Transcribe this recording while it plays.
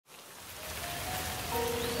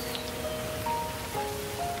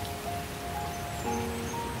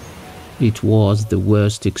It was the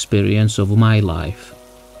worst experience of my life,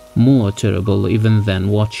 more terrible even than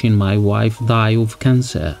watching my wife die of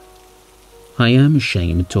cancer. I am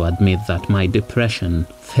ashamed to admit that my depression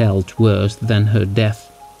felt worse than her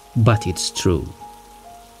death, but it's true.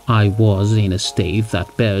 I was in a state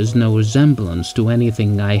that bears no resemblance to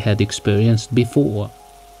anything I had experienced before.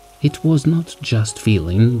 It was not just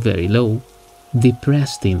feeling very low,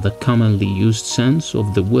 depressed in the commonly used sense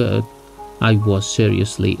of the word. I was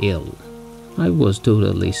seriously ill. I was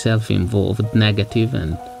totally self-involved, negative,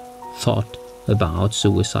 and thought about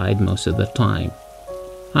suicide most of the time.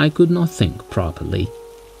 I could not think properly,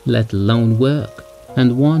 let alone work,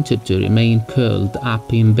 and wanted to remain curled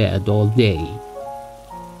up in bed all day.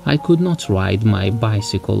 I could not ride my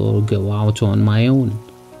bicycle or go out on my own.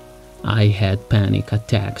 I had panic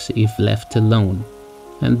attacks if left alone,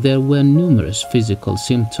 and there were numerous physical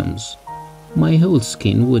symptoms. My whole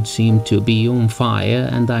skin would seem to be on fire,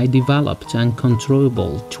 and I developed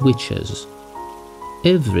uncontrollable twitches.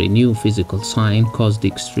 Every new physical sign caused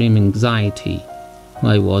extreme anxiety.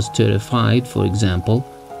 I was terrified, for example,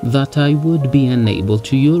 that I would be unable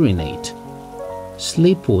to urinate.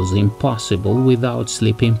 Sleep was impossible without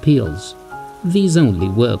sleeping pills. These only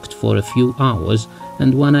worked for a few hours,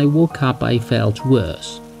 and when I woke up I felt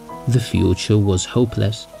worse. The future was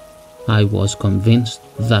hopeless. I was convinced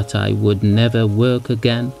that I would never work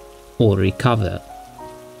again or recover.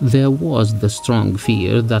 There was the strong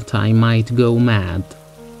fear that I might go mad.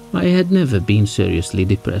 I had never been seriously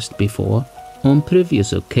depressed before. On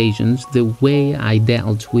previous occasions, the way I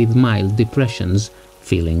dealt with mild depressions,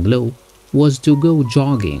 feeling low, was to go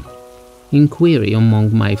jogging. Inquiry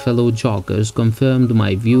among my fellow joggers confirmed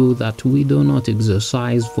my view that we do not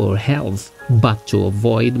exercise for health, but to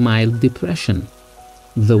avoid mild depression.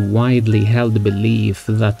 The widely held belief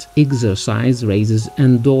that exercise raises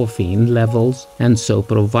endorphin levels and so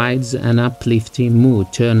provides an uplifting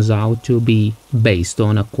mood turns out to be based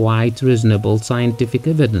on a quite reasonable scientific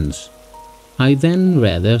evidence. I then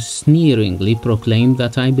rather sneeringly proclaimed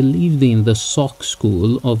that I believed in the Salk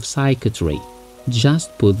school of psychiatry.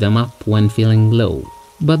 Just put them up when feeling low,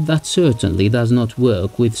 but that certainly does not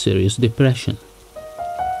work with serious depression.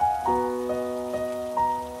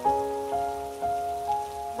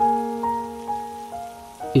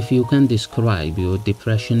 If you can describe your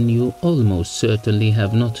depression, you almost certainly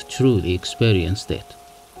have not truly experienced it.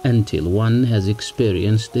 Until one has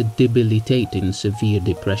experienced a debilitating severe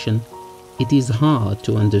depression, it is hard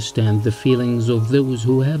to understand the feelings of those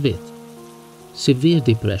who have it. Severe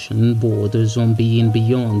depression borders on being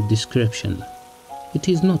beyond description. It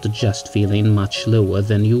is not just feeling much lower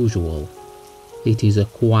than usual. It is a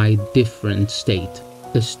quite different state,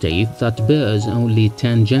 a state that bears only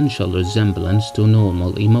tangential resemblance to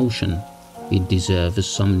normal emotion. It deserves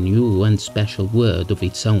some new and special word of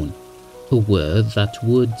its own, a word that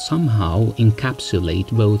would somehow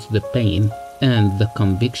encapsulate both the pain and the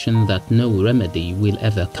conviction that no remedy will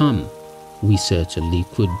ever come. We certainly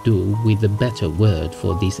could do with a better word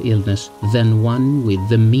for this illness than one with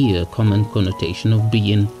the mere common connotation of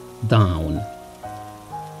being down.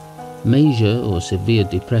 Major or severe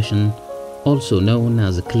depression, also known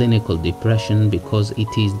as clinical depression because it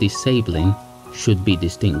is disabling, should be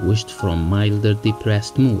distinguished from milder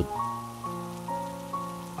depressed mood.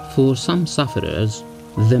 For some sufferers,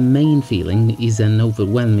 the main feeling is an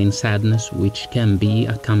overwhelming sadness which can be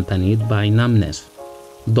accompanied by numbness,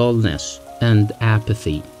 dullness, and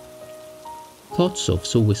apathy. Thoughts of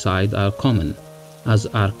suicide are common, as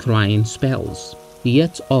are crying spells,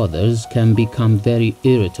 yet others can become very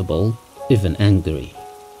irritable, even angry.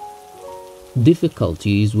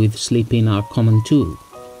 Difficulties with sleeping are common too,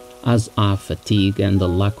 as are fatigue and a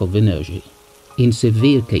lack of energy. In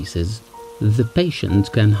severe cases, the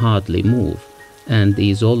patient can hardly move and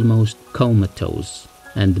is almost comatose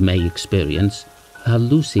and may experience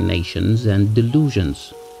hallucinations and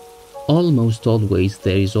delusions. Almost always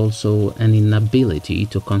there is also an inability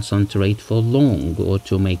to concentrate for long or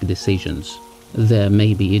to make decisions. There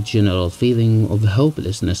may be a general feeling of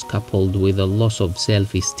hopelessness coupled with a loss of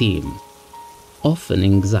self-esteem. Often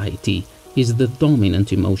anxiety is the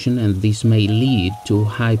dominant emotion, and this may lead to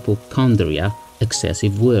hypochondria,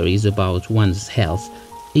 excessive worries about one's health,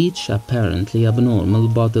 each apparently abnormal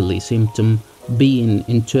bodily symptom being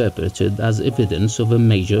interpreted as evidence of a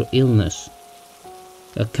major illness.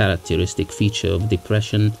 A characteristic feature of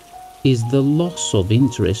depression is the loss of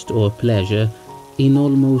interest or pleasure in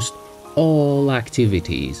almost all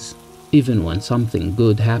activities. Even when something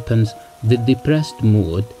good happens, the depressed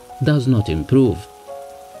mood does not improve.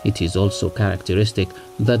 It is also characteristic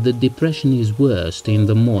that the depression is worst in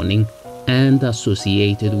the morning and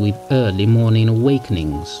associated with early morning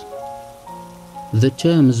awakenings. The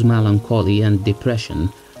terms melancholy and depression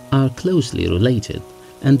are closely related,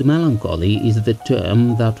 and melancholy is the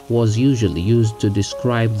term that was usually used to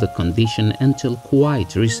describe the condition until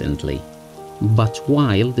quite recently. But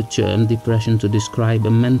while the term depression to describe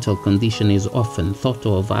a mental condition is often thought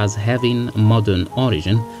of as having a modern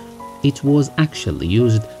origin, it was actually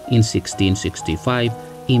used in 1665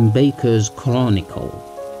 in Baker's Chronicle,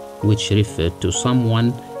 which referred to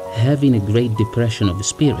someone having a great depression of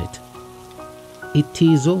spirit. It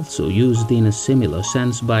is also used in a similar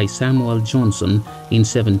sense by Samuel Johnson in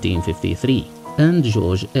 1753, and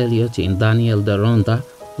George Eliot in Daniel Deronda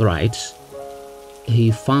writes,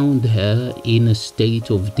 "He found her in a state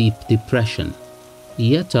of deep depression."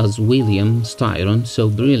 Yet, as William Styron so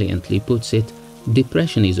brilliantly puts it,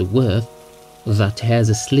 depression is a word that has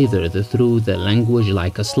slithered through the language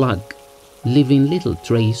like a slug, leaving little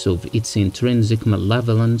trace of its intrinsic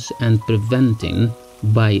malevolence and preventing,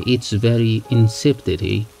 by its very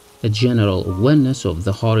insipidity, a general awareness of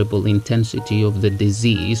the horrible intensity of the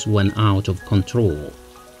disease when out of control.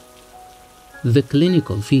 The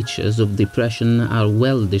clinical features of depression are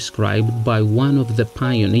well described by one of the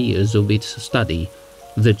pioneers of its study,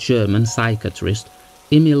 the German psychiatrist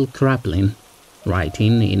Emil Kraepelin,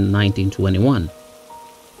 writing in 1921.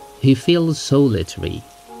 "He feels solitary,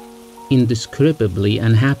 indescribably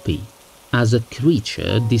unhappy, as a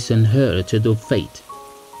creature disinherited of fate.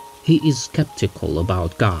 He is skeptical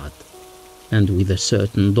about God, and with a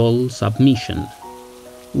certain dull submission,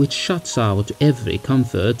 which shuts out every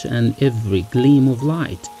comfort and every gleam of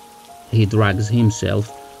light. He drags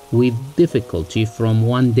himself with difficulty from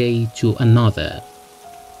one day to another.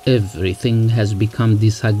 Everything has become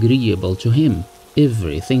disagreeable to him,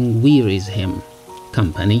 everything wearies him: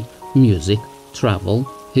 company, music, travel,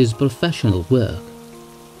 his professional work.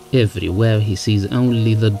 Everywhere he sees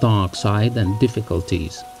only the dark side and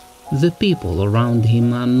difficulties. The people around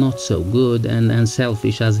him are not so good and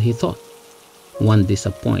unselfish as he thought. One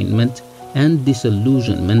disappointment and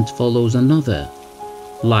disillusionment follows another.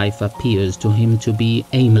 Life appears to him to be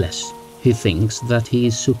aimless. He thinks that he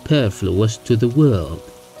is superfluous to the world.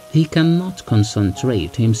 He cannot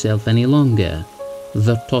concentrate himself any longer.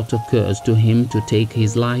 The thought occurs to him to take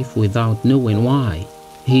his life without knowing why.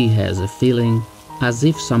 He has a feeling as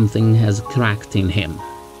if something has cracked in him."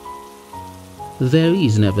 There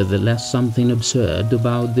is nevertheless something absurd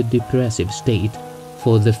about the depressive state,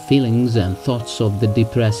 for the feelings and thoughts of the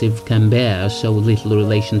depressive can bear so little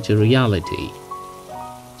relation to reality.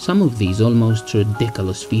 Some of these almost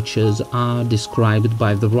ridiculous features are described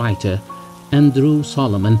by the writer Andrew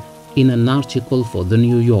Solomon in an article for The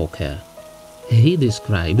New Yorker. He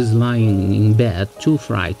describes lying in bed too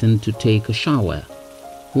frightened to take a shower.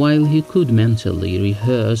 While he could mentally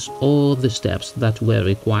rehearse all the steps that were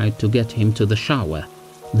required to get him to the shower,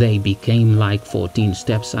 they became like 14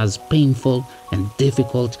 steps as painful and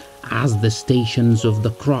difficult as the Stations of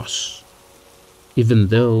the Cross. Even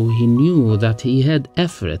though he knew that he had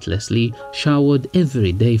effortlessly showered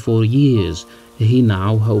every day for years, he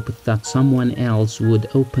now hoped that someone else would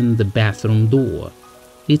open the bathroom door.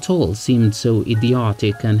 It all seemed so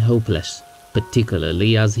idiotic and hopeless,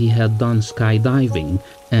 particularly as he had done skydiving,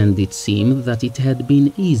 and it seemed that it had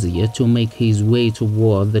been easier to make his way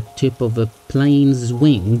toward the tip of a plane's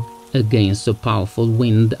wing against a powerful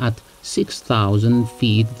wind at 6,000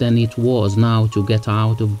 feet than it was now to get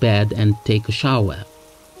out of bed and take a shower.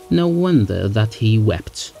 No wonder that he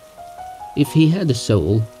wept. If he had a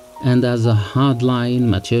soul, and as a hardline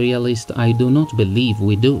materialist I do not believe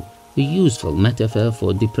we do, a useful metaphor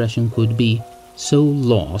for depression could be soul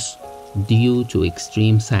loss due to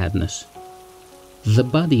extreme sadness. The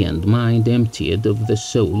body and mind emptied of the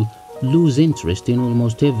soul lose interest in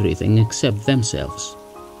almost everything except themselves.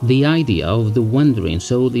 The idea of the wandering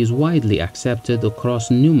soul is widely accepted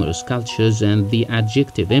across numerous cultures, and the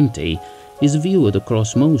adjective empty is viewed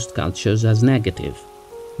across most cultures as negative.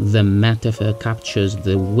 The metaphor captures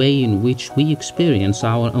the way in which we experience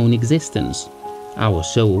our own existence. Our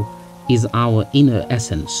soul is our inner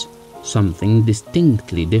essence, something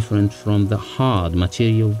distinctly different from the hard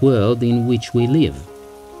material world in which we live.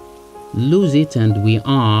 Lose it and we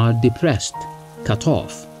are depressed, cut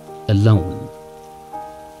off, alone.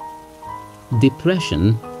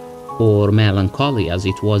 Depression, or melancholy as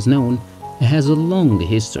it was known, has a long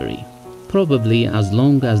history, probably as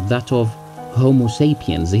long as that of Homo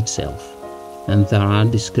sapiens itself, and there are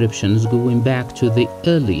descriptions going back to the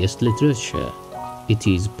earliest literature. It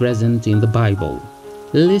is present in the Bible.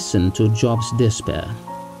 Listen to Job's despair.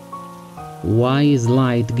 Why is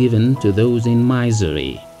light given to those in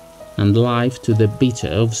misery, and life to the bitter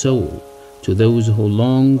of soul, to those who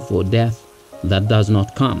long for death that does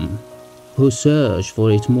not come, who search for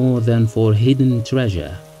it more than for hidden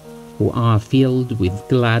treasure, who are filled with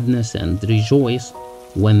gladness and rejoice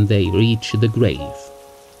when they reach the grave.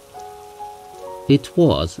 It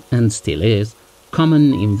was, and still is,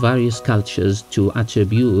 common in various cultures to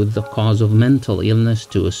attribute the cause of mental illness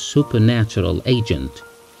to a supernatural agent.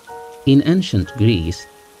 In ancient Greece,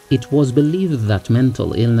 it was believed that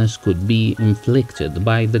mental illness could be inflicted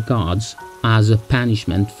by the gods as a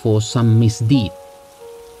punishment for some misdeed.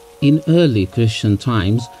 In early Christian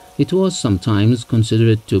times, it was sometimes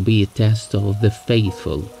considered to be a test of the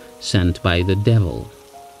faithful sent by the devil.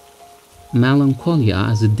 Melancholia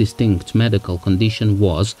as a distinct medical condition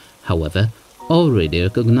was, however, already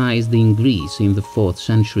recognized in Greece in the 4th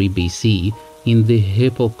century BC in the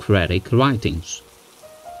Hippocratic writings.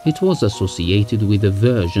 It was associated with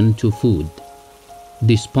aversion to food,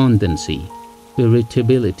 despondency,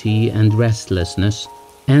 irritability and restlessness,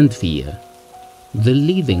 and fear. The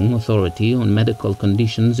leading authority on medical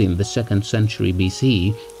conditions in the 2nd century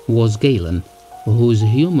BC was Galen, whose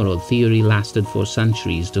humoral theory lasted for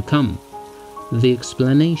centuries to come. The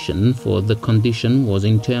explanation for the condition was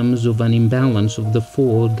in terms of an imbalance of the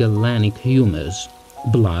 4 Galenic humors: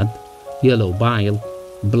 blood, yellow bile,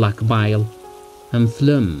 black bile, and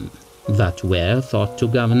phlegm, that were thought to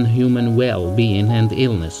govern human well-being and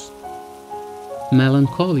illness.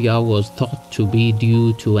 Melancholia was thought to be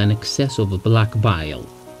due to an excess of black bile.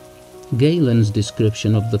 Galen's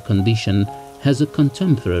description of the condition has a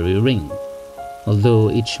contemporary ring.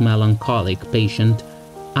 Although each melancholic patient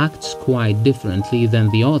acts quite differently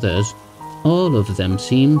than the others, all of them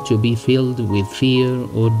seem to be filled with fear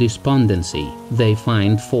or despondency. They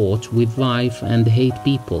find fault with life and hate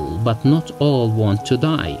people, but not all want to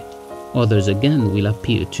die. Others again will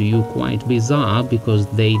appear to you quite bizarre because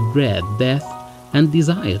they dread death and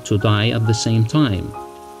desire to die at the same time.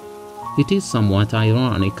 It is somewhat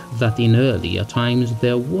ironic that in earlier times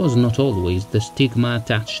there was not always the stigma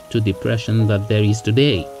attached to depression that there is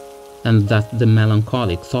today, and that the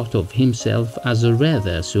melancholic thought of himself as a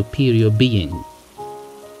rather superior being.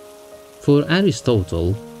 For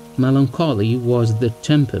Aristotle, melancholy was the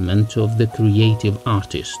temperament of the creative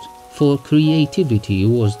artist, for creativity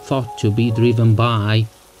was thought to be driven by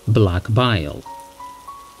black bile.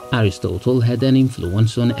 Aristotle had an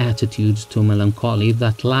influence on attitudes to melancholy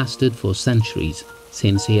that lasted for centuries,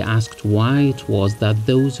 since he asked why it was that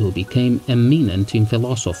those who became eminent in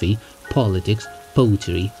philosophy, politics,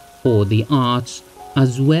 poetry, or the arts,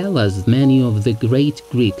 as well as many of the great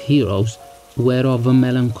Greek heroes, were of a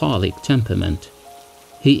melancholic temperament.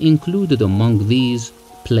 He included among these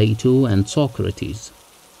Plato and Socrates.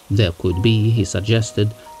 There could be, he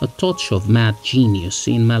suggested, a touch of mad genius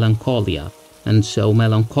in melancholia, and so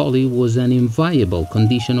melancholy was an inviolable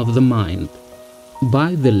condition of the mind.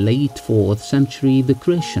 By the late 4th century, the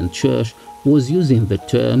Christian Church was using the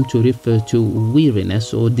term to refer to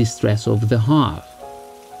weariness or distress of the heart,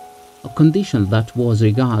 a condition that was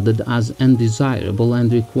regarded as undesirable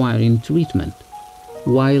and requiring treatment.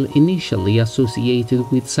 While initially associated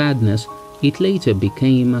with sadness, it later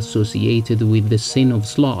became associated with the sin of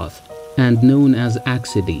sloth and known as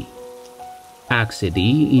anxiety.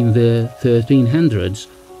 Anxiety in the 1300s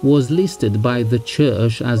was listed by the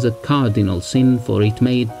Church as a cardinal sin, for it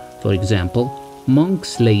made, for example,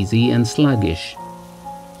 monks lazy and sluggish.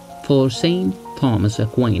 For St. Thomas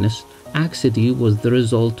Aquinas, anxiety was the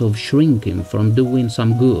result of shrinking from doing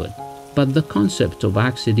some good, but the concept of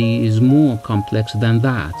anxiety is more complex than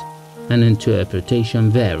that, and interpretation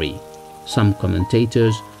vary. Some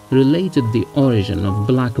commentators related the origin of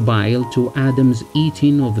black bile to Adam's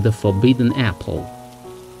eating of the forbidden apple.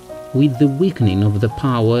 With the weakening of the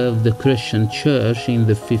power of the Christian Church in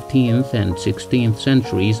the 15th and 16th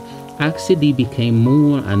centuries, anxiety became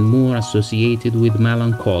more and more associated with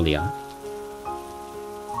melancholia.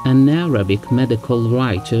 An Arabic medical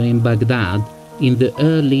writer in Baghdad in the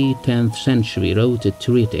early 10th century wrote a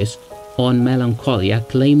treatise on melancholia,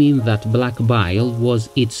 claiming that black bile was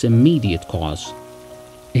its immediate cause.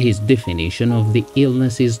 His definition of the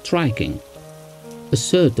illness is striking: a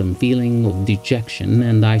certain feeling of dejection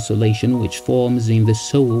and isolation which forms in the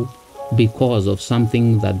soul because of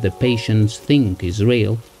something that the patients think is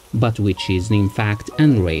real, but which is in fact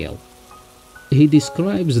unreal. He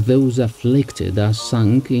describes those afflicted as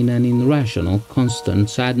sunk in an irrational, constant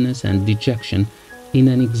sadness and dejection, in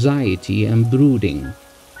an anxiety and brooding.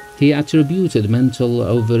 He attributed mental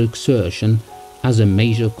overexertion as a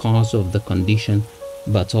major cause of the condition,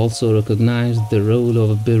 but also recognized the role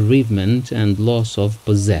of bereavement and loss of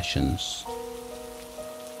possessions.